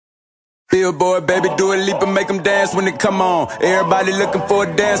Billboard baby, do a leap and make them dance when it come on. Everybody looking for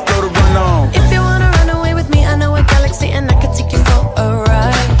a dance floor to run on. If you wanna run away with me, I know a galaxy and I can take you for a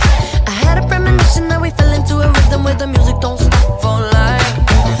ride. I had a premonition that we fell into a rhythm where the music don't stop for life.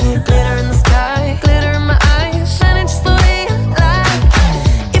 Glitter in the sky, glitter in my eyes, shining just the way I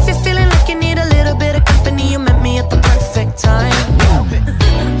like. If you're feeling like you need a little bit of company, you met me at the perfect time.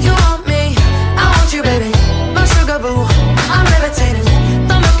 You want me, I want you, baby, my sugarboo. I'm levitating,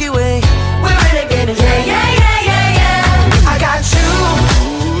 the Milky Way, we're renegading. Yeah, yeah, yeah, yeah, yeah. I got you,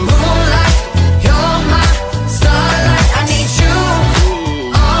 moonlight, you're my starlight. I need you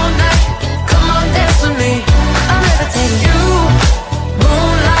all night. Come on, dance with me. I'm levitating. You,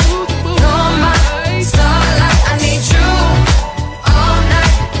 moonlight, you're my starlight. I need you all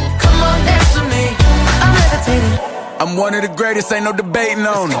night. Come on, dance with me. I'm levitating. I'm one of the greatest, ain't no debating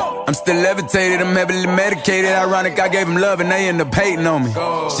on it. I'm still levitated, I'm heavily medicated. Ironic, I gave him love and they end up hating on me.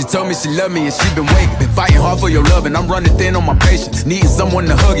 She told me she loved me and she been waiting. Been fighting hard for your love and I'm running thin on my patience. Needing someone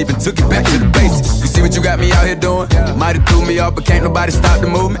to hug, even took it back to the basics. You see what you got me out here doing? Might have threw me off, but can't nobody stop the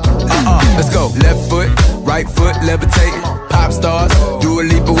movement. Let's go. Left foot, right foot, levitating. Pop stars, do a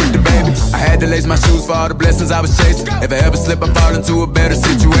Lipa with DaBaby. I had to lace my shoes for all the blessings I was chasing. If I ever slip, I fall into a better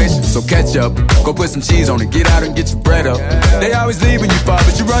situation. So catch up, go put some cheese on it, get out and get your bread up. They always leave when you fall,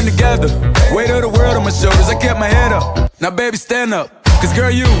 but you run together. Weight of the world on my shoulders, I kept my head up. Now baby, stand up, cause girl,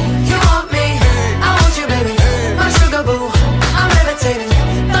 you want me, I want you, baby, my sugarboo. I'm levitating,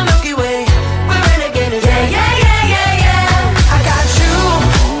 the Milky Way, we're renegading. Yeah, yeah, yeah, yeah, yeah. I got you,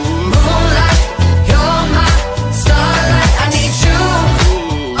 moonlight, you're my starlight. I need you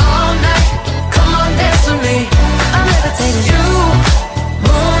all night. Come on, dance with me. I'm levitating. You,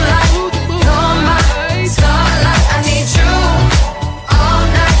 moonlight, you're my starlight. I need you all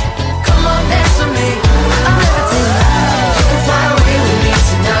night. Come on, dance with me. I'm levitating. You can fly away with me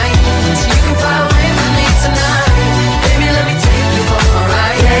tonight. You can fly away with me tonight. Baby, let me take you for a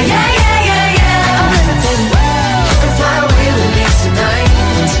ride. Yeah, yeah, yeah, yeah, yeah. I'm levitating. You can fly away with me tonight.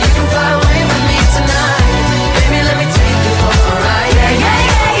 You can fly away with me tonight. Baby, let me take you for a ride. Yeah, yeah,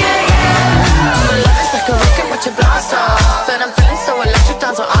 yeah, yeah, yeah. My love is like a rocket with your blast off, and I'm feeling so electric,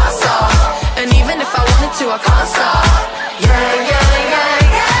 down so awesome. And even if I wanted to, I can't stop. Yeah, yeah, yeah,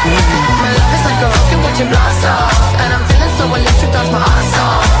 yeah. My love is like a rocket with your blast off, and I'm feeling so electric, down my ass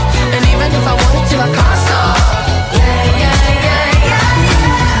off. And even if I wanted to, I can't stop. Yeah, yeah, yeah,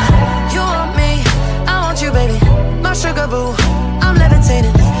 yeah. You want me, I want you, baby, my sugarboo. I'm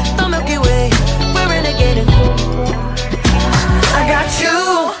levitating, the Milky Way, we're renegading. I got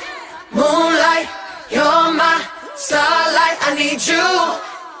you, moonlight, you're my starlight. I need you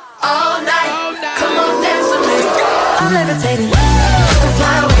all night. Come on, dance with me. I'm levitating. You can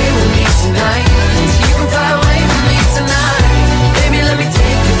fly away with me tonight. You can fly away with me tonight. Baby, let me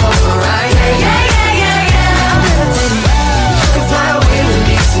take you for a ride. Yeah, yeah, yeah, yeah, yeah. I'm levitating. You can fly away with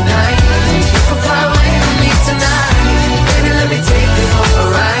me tonight. You can fly away with me tonight. Baby, let me take you for a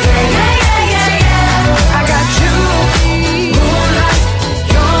ride. Yeah, yeah, yeah, yeah, yeah. I got you, moonlight,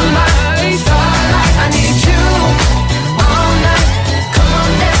 you're my starlight. I need you all night. Come on,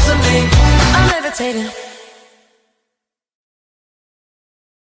 dance with me. I'm levitating.